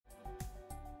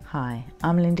Hi,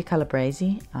 I'm Linda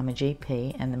Calabresi. I'm a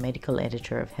GP and the medical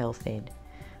editor of Health Ed.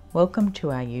 Welcome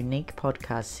to our unique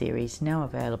podcast series, now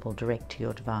available direct to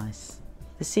your device.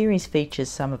 The series features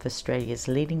some of Australia's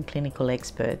leading clinical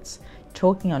experts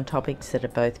talking on topics that are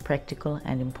both practical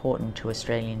and important to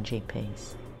Australian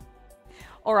GPs.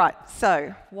 All right,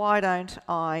 so why don't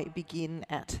I begin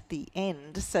at the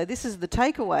end? So this is the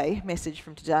takeaway message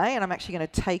from today, and I'm actually going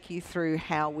to take you through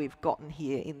how we've gotten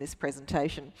here in this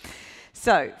presentation.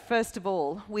 So, first of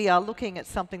all, we are looking at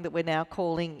something that we're now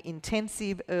calling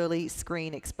intensive early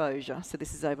screen exposure. So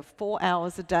this is over 4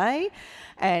 hours a day,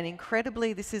 and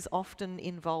incredibly, this is often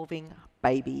involving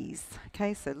babies.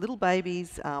 Okay, so little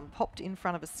babies popped in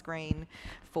front of a screen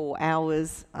for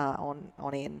hours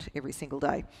on end every single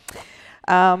day.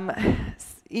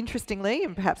 Interestingly,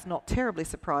 and perhaps not terribly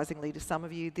surprisingly to some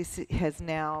of you, this has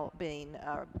now been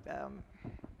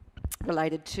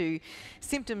related to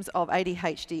symptoms of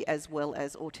ADHD as well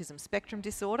as autism spectrum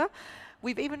disorder.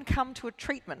 We've even come to a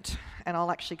treatment, and I'll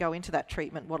actually go into that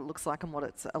treatment, what it looks like and what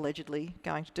it's allegedly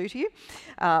going to do to you.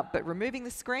 But removing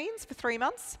the screens for 3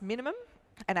 months minimum,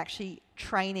 and actually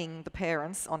training the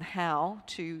parents on how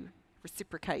to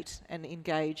reciprocate and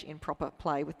engage in proper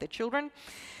play with their children.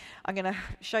 I'm going to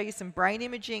show you some brain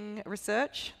imaging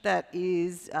research that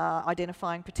is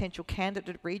identifying potential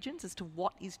candidate regions as to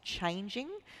what is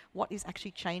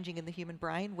actually changing in the human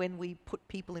brain when we put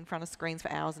people in front of screens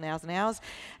for hours and hours and hours.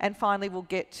 And finally, we'll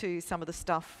get to some of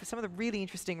the really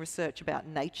interesting research about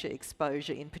nature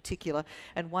exposure in particular,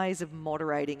 and ways of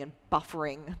moderating and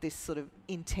buffering this sort of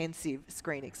intensive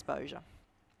screen exposure.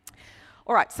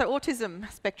 All right, so autism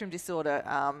spectrum disorder,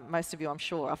 most of you I'm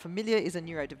sure are familiar, is a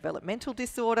neurodevelopmental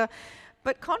disorder.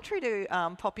 But contrary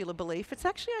to popular belief, it's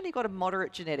actually only got a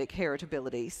moderate genetic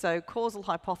heritability. So causal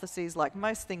hypotheses, like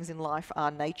most things in life,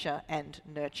 are nature and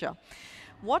nurture.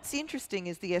 What's interesting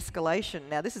is the escalation.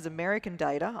 Now, this is American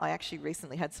data. I actually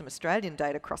recently had some Australian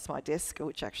data cross my desk,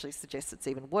 which actually suggests it's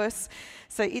even worse.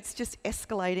 So it's just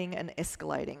escalating and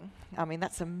escalating. I mean,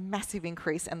 that's a massive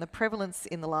increase, and the prevalence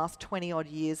in the last 20-odd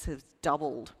years has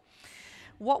doubled.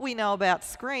 What we know about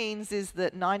screens is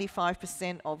that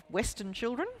 95% of Western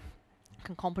children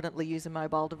can competently use a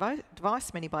mobile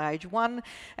device, many by age 1,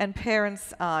 and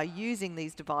parents are using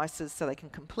these devices so they can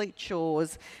complete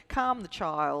chores, calm the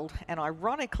child, and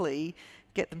ironically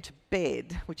get them to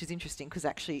bed, which is interesting because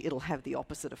actually it'll have the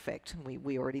opposite effect, and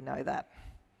we already know that.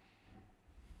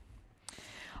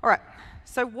 All right,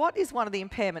 so what is one of the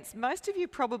impairments? Most of you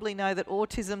probably know that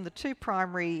autism, the two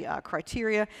primary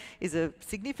criteria, is a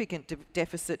significant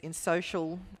deficit in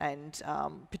social and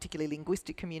particularly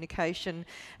linguistic communication,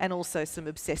 and also some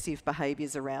obsessive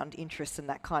behaviours around interests and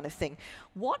that kind of thing.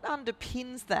 What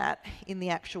underpins that in the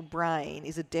actual brain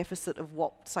is a deficit of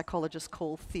what psychologists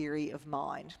call theory of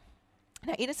mind.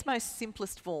 Now, in its most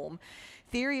simplest form,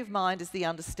 theory of mind is the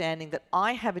understanding that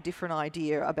I have a different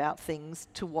idea about things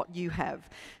to what you have.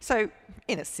 So,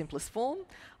 in its simplest form,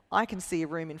 I can see a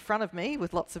room in front of me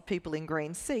with lots of people in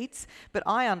green seats, but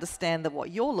I understand that what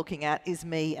you're looking at is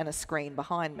me and a screen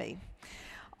behind me.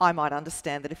 I might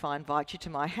understand that if I invite you to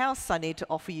my house, I need to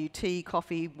offer you tea,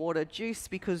 coffee, water, juice,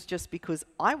 because just because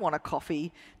I want a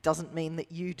coffee doesn't mean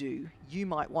that you do. You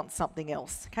might want something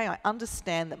else. Okay, I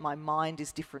understand that my mind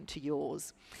is different to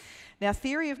yours. Now,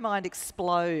 theory of mind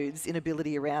explodes in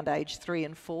ability around age 3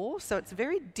 and 4, so it's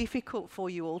very difficult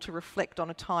for you all to reflect on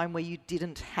a time where you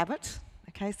didn't have it.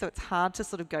 Okay, so it's hard to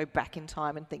sort of go back in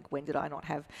time and think, when did I not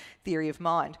have theory of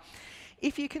mind?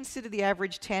 If you consider the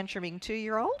average tantruming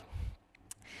 2-year-old,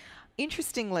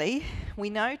 interestingly, we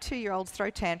know 2-year-olds throw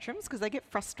tantrums because they get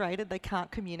frustrated, they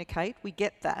can't communicate, we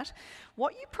get that.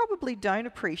 What you probably don't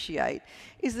appreciate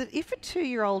is that if a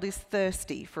 2-year-old is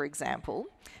thirsty, for example,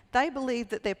 they believe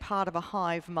that they're part of a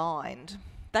hive mind.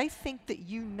 They think that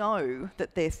you know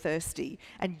that they're thirsty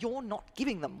and you're not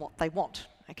giving them what they want.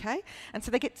 Okay? And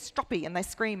so they get stroppy and they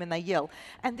scream and they yell.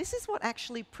 And this is what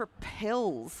actually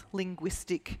propels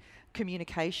linguistic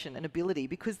communication and ability,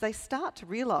 because they start to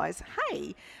realise,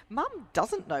 hey, mum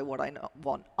doesn't know what I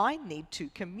want. I need to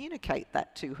communicate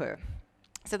that to her.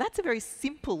 So that's a very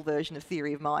simple version of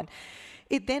theory of mind.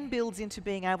 It then builds into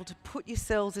being able to put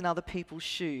yourselves in other people's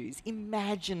shoes,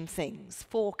 imagine things,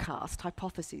 forecast,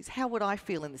 hypotheses. How would I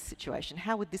feel in this situation?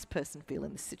 How would this person feel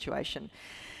in this situation?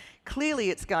 Clearly,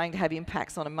 it's going to have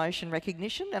impacts on emotion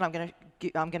recognition, and I'm going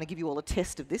to give you all a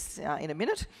test of this in a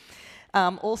minute.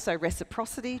 Also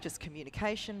reciprocity, just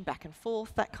communication, back and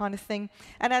forth, that kind of thing.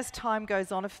 And as time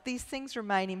goes on, if these things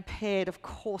remain impaired, of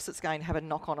course it's going to have a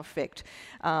knock-on effect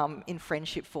in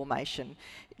friendship formation.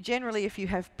 Generally, if you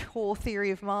have poor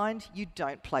theory of mind, you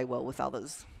don't play well with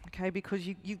others. okay, because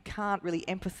you can't really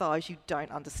empathise, you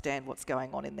don't understand what's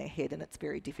going on in their head, and it's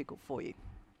very difficult for you.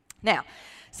 Now,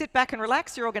 sit back and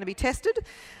relax, you're all going to be tested.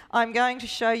 I'm going to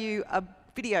show you a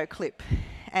video clip,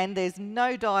 and there's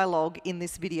no dialogue in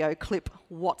this video clip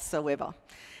whatsoever.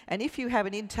 And if you have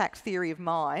an intact theory of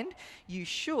mind, you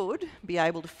should be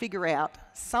able to figure out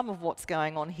some of what's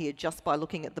going on here just by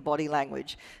looking at the body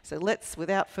language. So let's,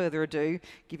 without further ado,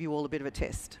 give you all a bit of a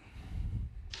test.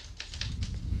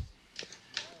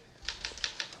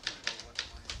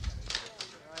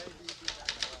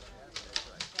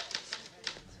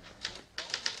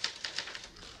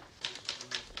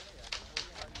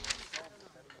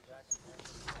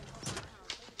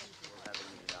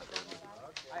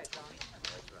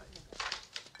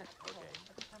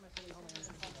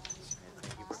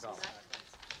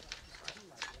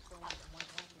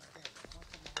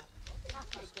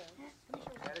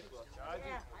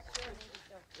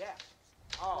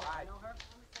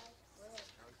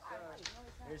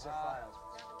 Here's your file.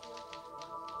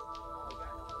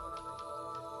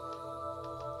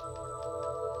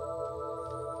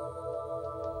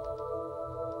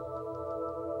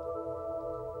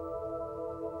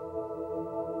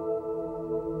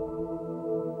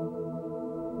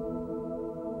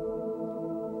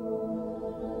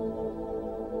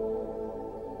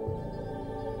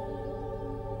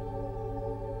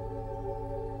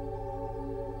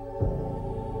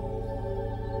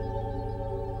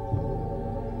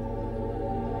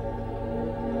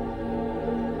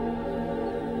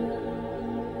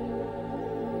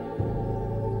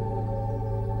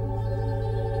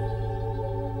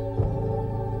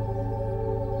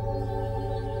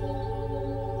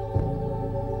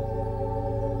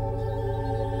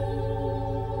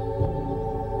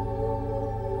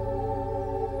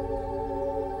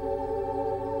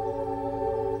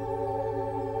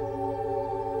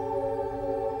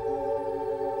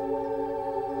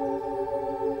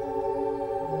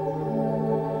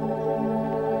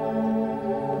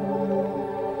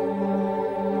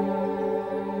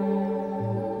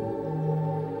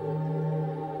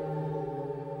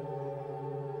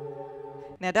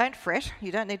 Now don't fret,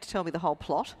 you don't need to tell me the whole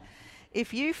plot.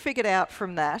 If you figured out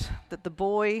from that that the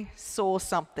boy saw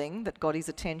something that got his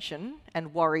attention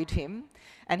and worried him,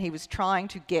 and he was trying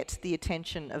to get the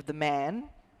attention of the man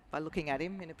by looking at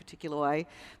him in a particular way,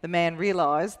 the man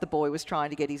realised the boy was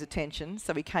trying to get his attention,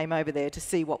 so he came over there to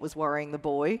see what was worrying the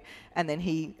boy, and then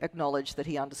he acknowledged that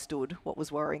he understood what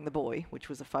was worrying the boy, which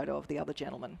was a photo of the other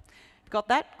gentleman. Got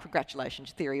that? Congratulations,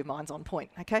 your theory of mind's on point,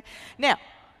 okay? Now,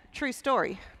 true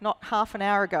story. Not half an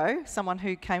hour ago, someone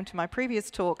who came to my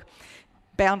previous talk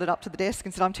bounded up to the desk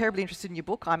and said, I'm terribly interested in your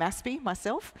book. I'm Aspie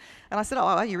myself. And I said, oh,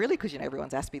 are you really? Because, you know,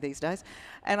 everyone's Aspie these days.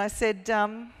 And I said,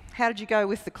 how did you go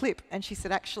with the clip? And she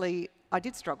said, actually, I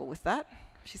did struggle with that.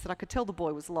 She said, I could tell the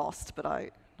boy was lost, but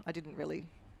I didn't really.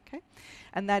 Okay?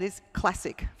 And that is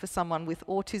classic for someone with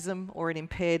autism or an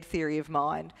impaired theory of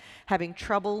mind, having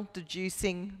trouble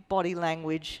deducing body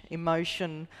language,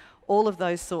 emotion, all of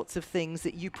those sorts of things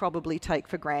that you probably take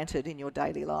for granted in your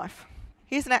daily life.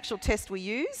 Here's an actual test we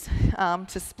use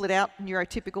to split out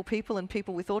neurotypical people and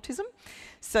people with autism.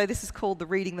 So this is called the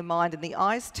Reading the Mind and the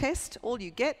Eyes test. All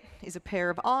you get is a pair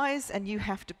of eyes and you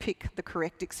have to pick the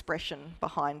correct expression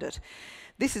behind it.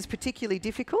 This is particularly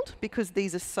difficult because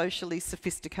these are socially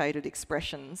sophisticated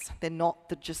expressions. They're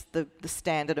not just the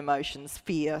standard emotions,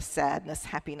 fear, sadness,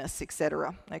 happiness,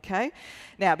 etc. Okay?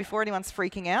 Now, before anyone's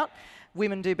freaking out,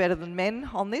 women do better than men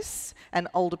on this, and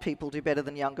older people do better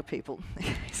than younger people.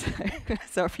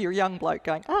 So if you're a young bloke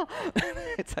going, oh,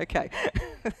 it's okay.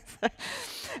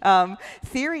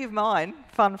 Theory of mind,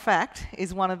 fun fact,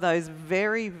 is one of those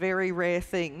very, very rare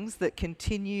things that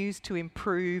continues to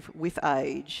improve with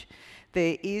age.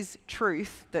 There is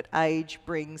truth that age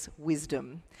brings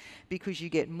wisdom, because you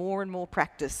get more and more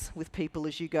practice with people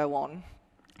as you go on.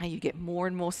 And you get more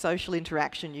and more social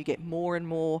interaction, you get more and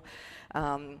more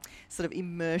sort of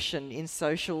immersion in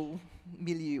social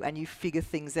milieu, and you figure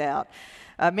things out.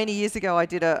 Many years ago, I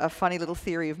did a funny little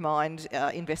theory of mind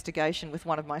investigation with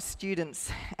one of my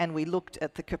students, and we looked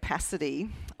at the capacity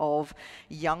of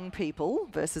young people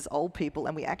versus old people,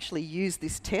 and we actually used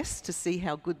this test to see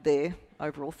how good their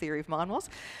overall theory of mind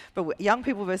was. But young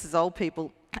people versus old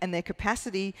people and their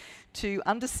capacity to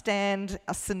understand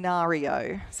a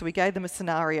scenario. So we gave them a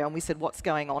scenario and we said, what's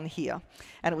going on here?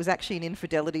 And it was actually an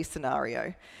infidelity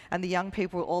scenario. And the young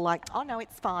people were all like, oh no,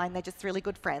 it's fine, they're just really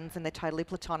good friends and they're totally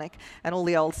platonic. And all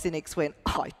the old cynics went,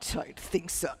 I don't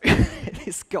think so.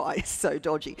 This guy is so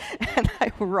dodgy. And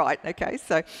they were right, okay?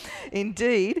 So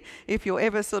indeed, if you're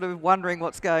ever sort of wondering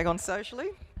what's going on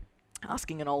socially,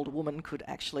 asking an older woman could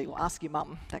actually, or ask your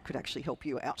mum, that could actually help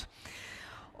you out.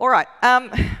 All right.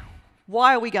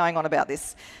 Why are we going on about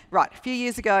this? Right, a few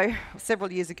years ago,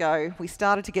 several years ago, we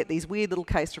started to get these weird little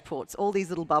case reports, all these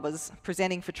little bubbers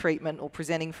presenting for treatment or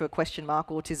presenting for question mark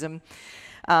autism.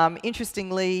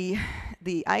 Interestingly,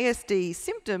 the ASD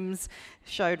symptoms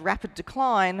showed rapid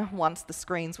decline once the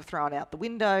screens were thrown out the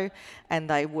window and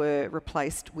they were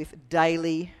replaced with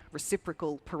daily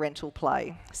reciprocal parental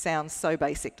play. Sounds so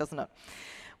basic, doesn't it?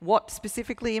 What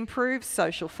specifically improves?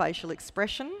 Social facial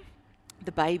expression.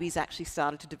 The babies actually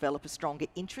started to develop a stronger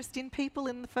interest in people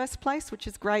in the first place, which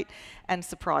is great, and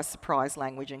surprise, surprise,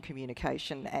 language and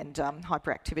communication and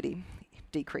hyperactivity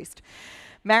decreased.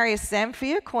 Marius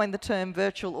Zamfir coined the term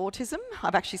virtual autism.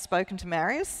 I've actually spoken to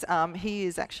Marius. He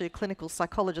is actually a clinical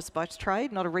psychologist by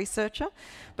trade, not a researcher,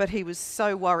 but he was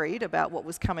so worried about what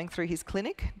was coming through his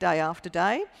clinic day after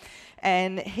day.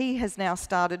 And he has now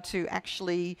started to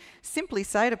actually simply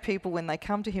say to people when they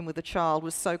come to him with a child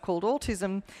with so-called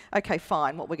autism, okay,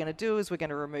 fine, what we're going to do is we're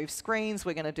going to remove screens,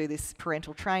 we're going to do this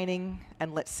parental training,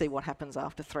 and let's see what happens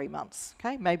after 3 months.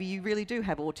 Okay, maybe you really do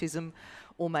have autism,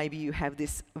 or maybe you have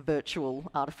this virtual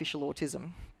artificial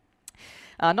autism.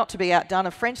 Not to be outdone,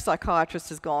 a French psychiatrist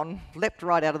has leapt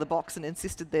right out of the box and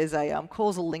insisted there's a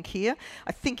causal link here.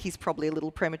 I think he's probably a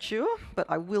little premature, but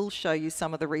I will show you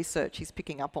some of the research he's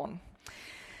picking up on.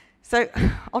 So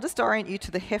I'll just orient you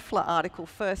to the Heffler article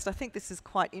first. I think this is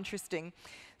quite interesting.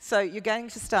 So you're going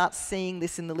to start seeing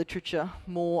this in the literature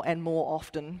more and more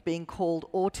often, being called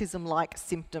autism-like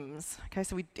symptoms. Okay,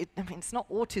 so I mean, it's not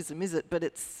autism, is it? But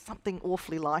it's something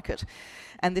awfully like it.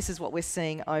 And this is what we're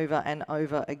seeing over and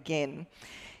over again.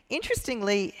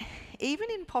 Interestingly,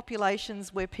 even in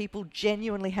populations where people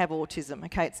genuinely have autism,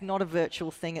 okay, it's not a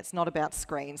virtual thing, it's not about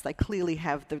screens, they clearly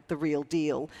have the real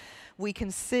deal, we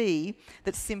can see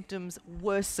that symptoms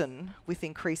worsen with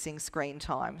increasing screen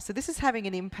time. So this is having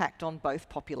an impact on both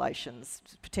populations,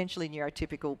 potentially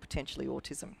neurotypical, potentially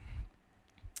autism.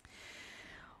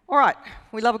 All right,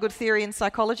 we love a good theory in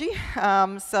psychology,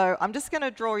 so I'm just going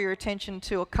to draw your attention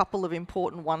to a couple of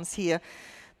important ones here.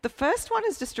 The first one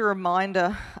is just a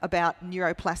reminder about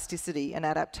neuroplasticity and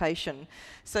adaptation.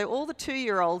 So all the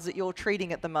 2-year-olds that you're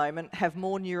treating at the moment have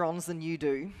more neurons than you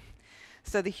do.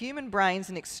 So the human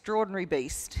brain's an extraordinary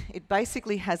beast. It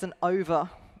basically has an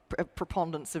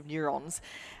over-preponderance of neurons,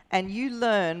 and you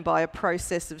learn by a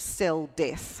process of cell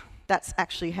death. That's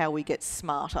actually how we get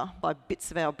smarter, by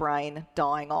bits of our brain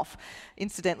dying off.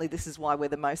 Incidentally, this is why we're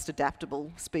the most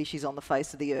adaptable species on the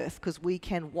face of the earth, because we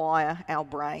can wire our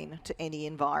brain to any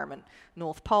environment.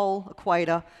 North Pole,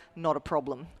 equator, not a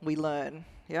problem. We learn,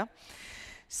 yeah?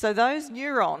 So those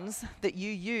neurons that you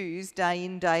use day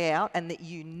in, day out, and that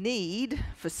you need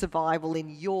for survival in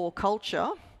your culture,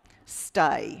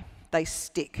 stay. They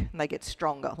stick, and they get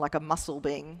stronger, like a muscle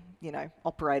being,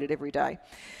 operated every day.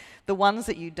 The ones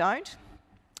that you don't,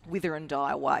 wither and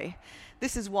die away.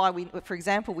 This is why, for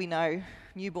example, we know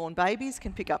newborn babies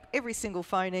can pick up every single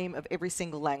phoneme of every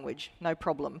single language, no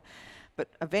problem. But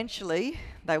eventually,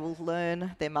 they will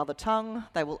learn their mother tongue,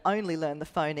 they will only learn the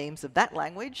phonemes of that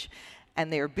language,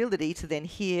 and their ability to then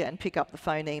hear and pick up the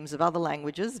phonemes of other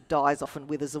languages dies off and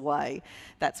withers away.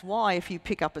 That's why if you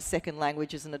pick up a second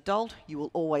language as an adult, you will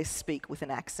always speak with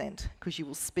an accent, because you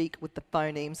will speak with the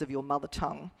phonemes of your mother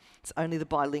tongue. It's only the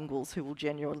bilinguals who will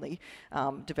genuinely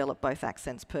develop both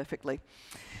accents perfectly.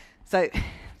 So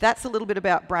that's a little bit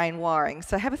about brain wiring.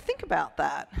 So have a think about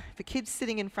that. For kids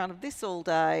sitting in front of this all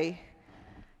day,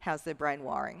 how's their brain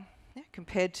wiring? Yeah,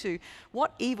 compared to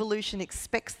what evolution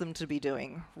expects them to be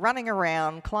doing, running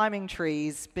around, climbing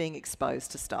trees, being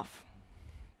exposed to stuff.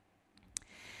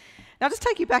 Now, I'll just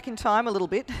take you back in time a little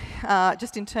bit,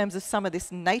 just in terms of some of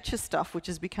this nature stuff, which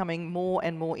is becoming more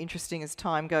and more interesting as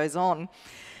time goes on.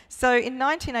 So in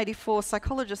 1984,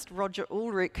 psychologist Roger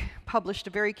Ulrich published a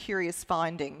very curious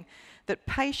finding that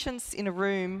patients in a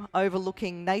room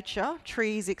overlooking nature,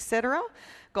 trees, etc.,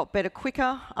 got better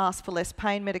quicker, asked for less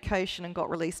pain medication and got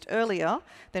released earlier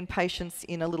than patients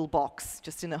in a little box,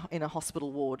 just in a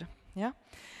hospital ward. Yeah?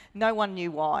 No one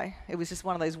knew why. It was just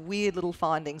one of those weird little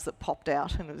findings that popped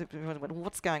out, and everyone went,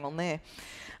 what's going on there?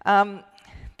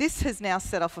 This has now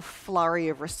set off a flurry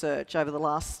of research over the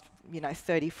last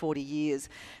 30, 40 years.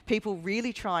 People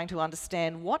really trying to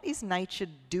understand, what is nature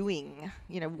doing?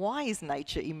 Why is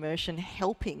nature immersion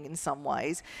helping in some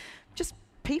ways? Just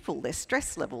people, their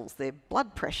stress levels, their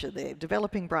blood pressure, their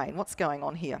developing brain, what's going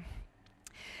on here?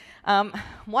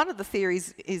 One of the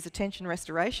theories is attention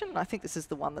restoration. I think this is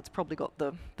the one that's probably got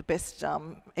the best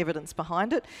evidence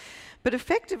behind it. But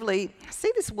effectively,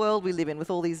 see this world we live in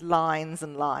with all these lines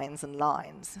and lines and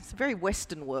lines. It's a very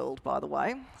Western world, by the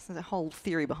way. There's a whole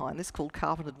theory behind this called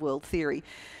carpentered world theory.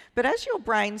 But as your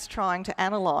brain's trying to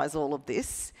analyse all of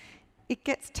this, it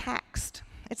gets taxed.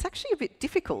 It's actually a bit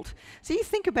difficult. So you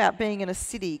think about being in a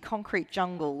city, concrete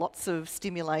jungle, lots of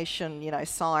stimulation, you know,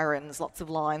 sirens, lots of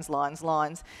lines, lines,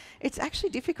 lines. It's actually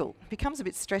difficult. It becomes a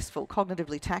bit stressful,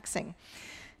 cognitively taxing.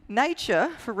 Nature,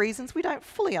 for reasons we don't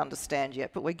fully understand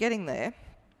yet, but we're getting there,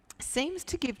 seems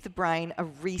to give the brain a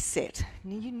reset.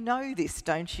 You know this,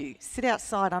 don't you? Sit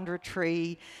outside under a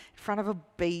tree, in front of a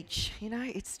beach, you know,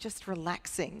 it's just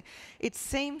relaxing. It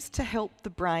seems to help the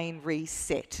brain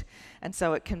reset, and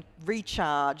so it can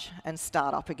recharge and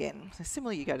start up again. So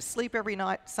similarly, you go to sleep every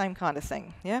night, same kind of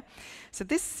thing, yeah? So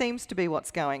this seems to be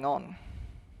what's going on.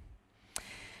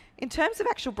 In terms of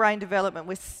actual brain development,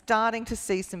 we're starting to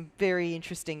see some very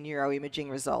interesting neuroimaging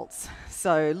results.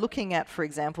 So looking at, for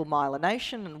example,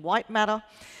 myelination and white matter,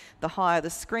 the higher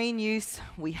the screen use,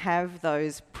 we have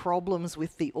those problems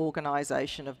with the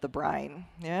organisation of the brain,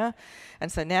 yeah?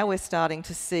 And so now we're starting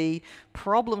to see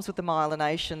problems with the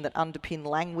myelination that underpin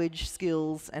language,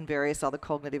 skills, and various other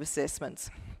cognitive assessments.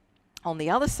 On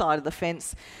the other side of the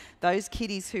fence, those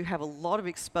kiddies who have a lot of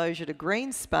exposure to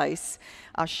green space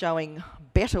are showing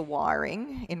better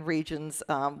wiring in regions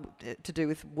to do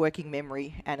with working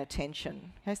memory and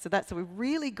attention. Okay, so we've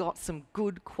really got some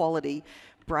good quality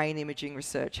brain imaging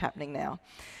research happening now.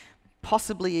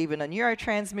 Possibly even a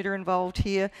neurotransmitter involved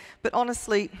here, but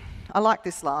honestly, I like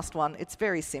this last one. It's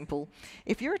very simple.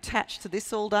 If you're attached to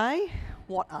this all day,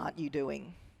 what aren't you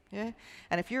doing? Yeah?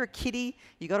 And if you're a kiddie,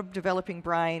 you've got a developing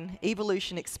brain,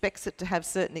 evolution expects it to have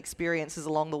certain experiences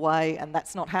along the way, and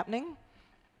that's not happening,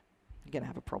 you're going to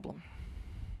have a problem.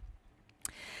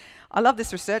 I love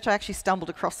this research. I actually stumbled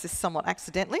across this somewhat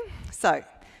accidentally. So,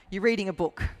 you're reading a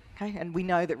book, okay? And we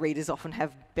know that readers often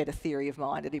have better theory of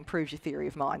mind. It improves your theory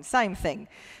of mind. Same thing.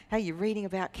 Hey, you're reading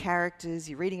about characters,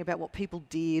 you're reading about what people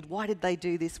did, why did they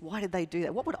do this, why did they do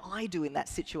that, what would I do in that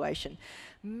situation?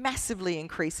 Massively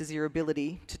increases your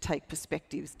ability to take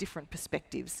perspectives, different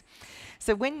perspectives.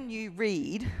 So when you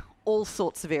read, all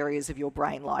sorts of areas of your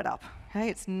brain light up. Okay?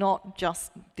 It's not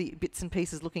just the bits and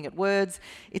pieces looking at words,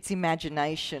 it's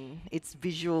imagination, it's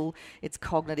visual, it's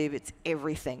cognitive, it's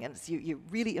everything. And you're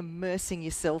really immersing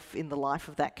yourself in the life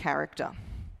of that character.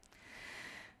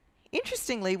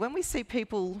 Interestingly, when we see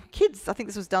people, kids, I think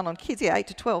this was done on kids, 8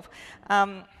 to 12,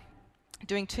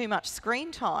 doing too much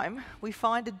screen time, we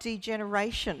find a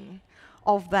degeneration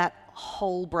of that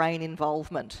whole brain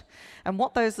involvement. And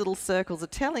what those little circles are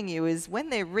telling you is when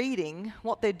they're reading,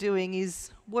 what they're doing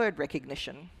is word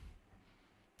recognition.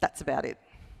 That's about it.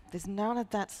 There's none of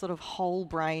that sort of whole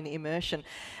brain immersion.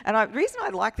 And the reason I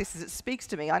like this is it speaks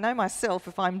to me. I know myself,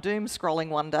 if I'm doom scrolling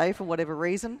one day for whatever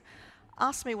reason,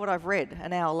 ask me what I've read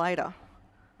an hour later.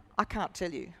 I can't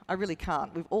tell you. I really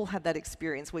can't. We've all had that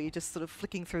experience where you're just sort of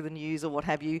flicking through the news or what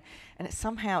have you, and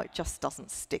somehow it just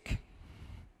doesn't stick.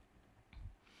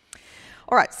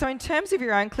 All right, so in terms of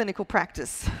your own clinical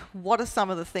practice, what are some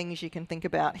of the things you can think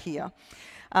about here?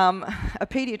 A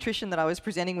paediatrician that I was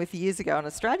presenting with years ago, an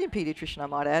Australian paediatrician I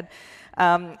might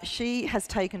add, she has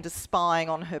taken to spying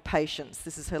on her patients.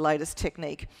 This is her latest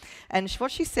technique. And what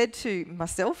she said to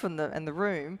myself and the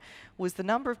room was the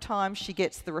number of times she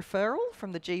gets the referral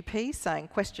from the GP saying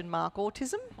question mark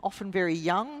autism, often very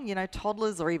young, you know,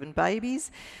 toddlers or even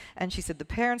babies. And she said the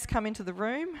parents come into the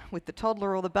room with the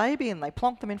toddler or the baby and they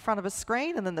plonk them in front of a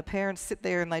screen and then the parents sit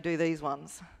there and they do these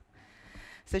ones.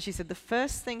 So she said the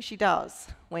first thing she does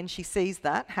when she sees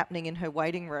that happening in her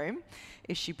waiting room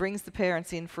is she brings the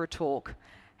parents in for a talk.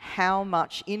 How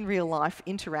much in real life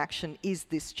interaction is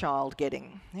this child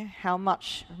getting? Yeah, how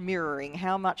much mirroring,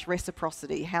 how much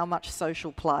reciprocity, how much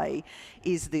social play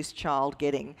is this child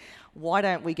getting? Why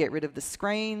don't we get rid of the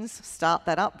screens, start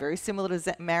that up, very similar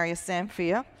to Marius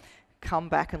Zamfir, come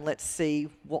back and let's see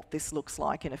what this looks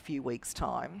like in a few weeks'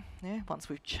 time, yeah, once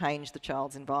we've changed the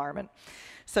child's environment.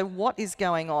 So what is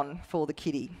going on for the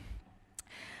kiddie?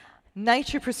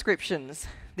 Nature prescriptions.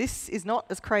 This is not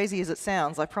as crazy as it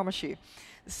sounds, I promise you.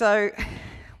 So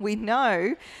we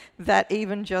know that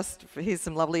even just, here's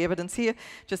some lovely evidence here,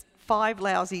 just 5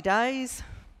 lousy days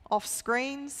off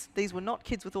screens, these were not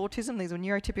kids with autism, these were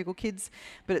neurotypical kids,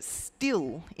 but it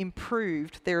still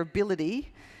improved their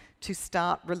ability to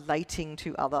start relating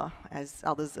to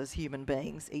others as human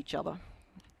beings, each other.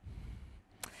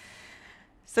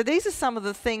 So these are some of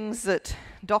the things that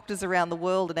doctors around the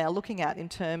world are now looking at in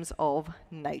terms of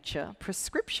nature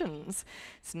prescriptions.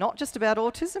 It's not just about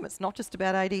autism, it's not just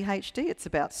about ADHD, it's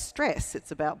about stress,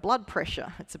 it's about blood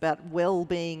pressure, it's about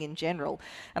well-being in general.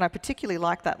 And I particularly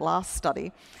like that last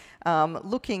study,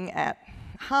 looking at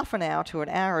half an hour to an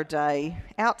hour a day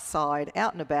outside,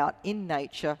 out and about, in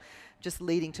nature, just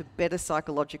leading to better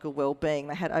psychological well-being.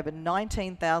 They had over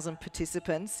 19,000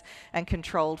 participants and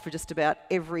controlled for just about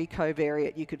every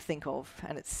covariate you could think of,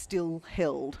 and it's still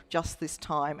held just this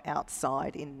time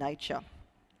outside in nature.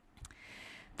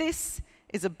 This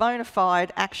is a bona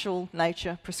fide actual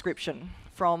nature prescription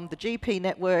from the GP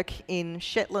network in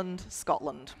Shetland,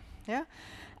 Scotland. Yeah?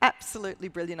 Absolutely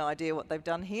brilliant idea what they've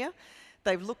done here.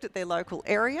 They've looked at their local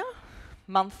area,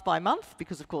 month by month,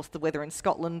 because of course the weather in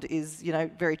Scotland is,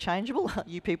 very changeable.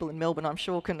 You people in Melbourne, I'm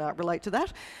sure, can relate to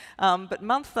that. But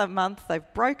month by month, they've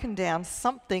broken down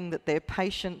something that their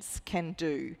patients can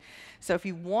do. So if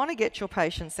you want to get your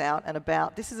patients out and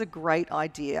about, this is a great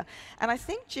idea. And I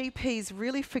think GPs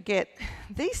really forget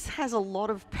this has a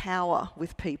lot of power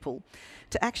with people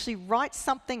to actually write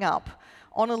something up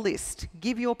on a list,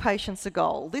 give your patients a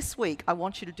goal. This week, I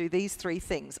want you to do these 3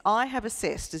 things. I have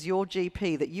assessed as your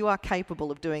GP that you are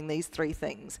capable of doing these 3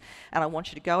 things, and I want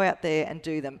you to go out there and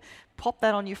do them. Pop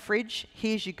that on your fridge.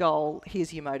 Here's your goal.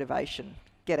 Here's your motivation.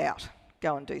 Get out.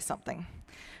 Go and do something.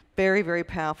 Very, very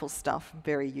powerful stuff.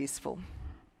 Very useful.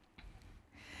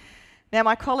 Now,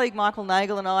 my colleague Michael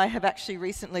Nagel and I have actually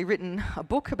recently written a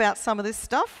book about some of this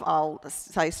stuff. I'll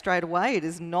say straight away, it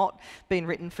has not been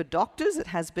written for doctors, it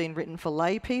has been written for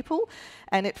lay people,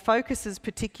 and it focuses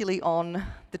particularly on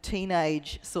the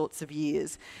teenage sorts of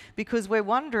years, because we're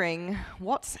wondering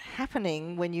what's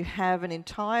happening when you have an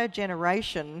entire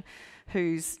generation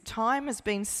whose time has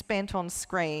been spent on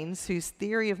screens, whose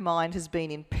theory of mind has been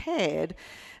impaired,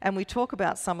 and we talk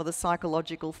about some of the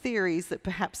psychological theories that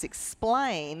perhaps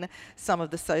explain some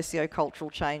of the socio-cultural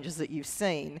changes that you've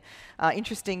seen.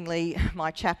 Interestingly,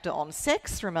 my chapter on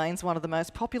sex remains one of the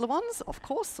most popular ones, of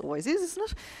course, always is,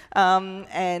 isn't it?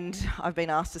 And I've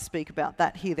been asked to speak about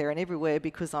that here, there and everywhere,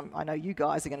 because I know you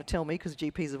guys are going to tell me, because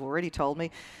GPs have already told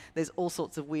me, there's all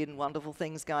sorts of weird and wonderful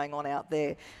things going on out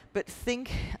there. But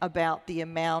think about the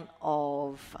amount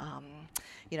of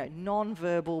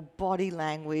non-verbal body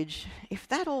language. If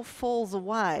that all falls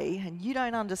away and you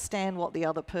don't understand what the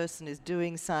other person is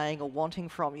doing, saying or wanting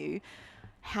from you,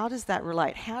 how does that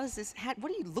relate? What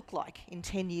do you look like in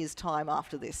 10 years' time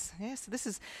after this? Yeah, so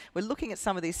we're looking at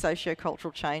some of these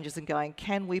socio-cultural changes and going,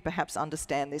 can we perhaps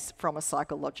understand this from a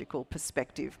psychological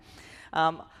perspective?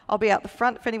 I'll be out the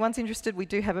front if anyone's interested. We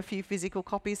do have a few physical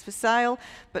copies for sale.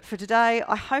 But for today,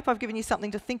 I hope I've given you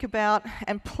something to think about.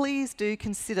 And please do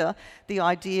consider the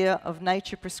idea of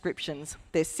nature prescriptions.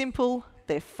 They're simple,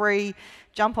 they're free.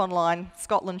 Jump online,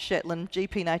 Scotland, Shetland,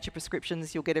 GP Nature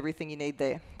Prescriptions. You'll get everything you need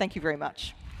there. Thank you very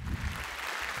much.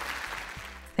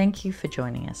 Thank you for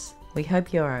joining us. We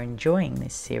hope you are enjoying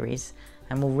this series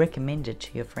and will recommend it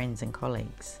to your friends and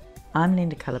colleagues. I'm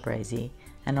Linda Calabrese,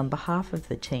 and on behalf of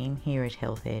the team here at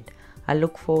HealthEd, I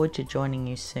look forward to joining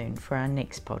you soon for our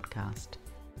next podcast.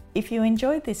 If you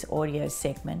enjoyed this audio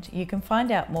segment, you can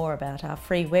find out more about our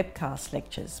free webcast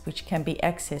lectures, which can be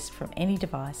accessed from any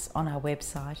device on our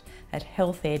website at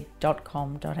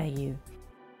healthed.com.au.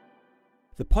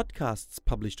 The podcasts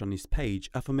published on this page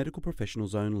are for medical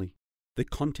professionals only. The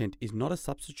content is not a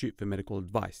substitute for medical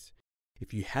advice.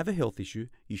 If you have a health issue,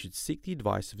 you should seek the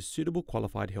advice of a suitable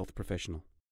qualified health professional.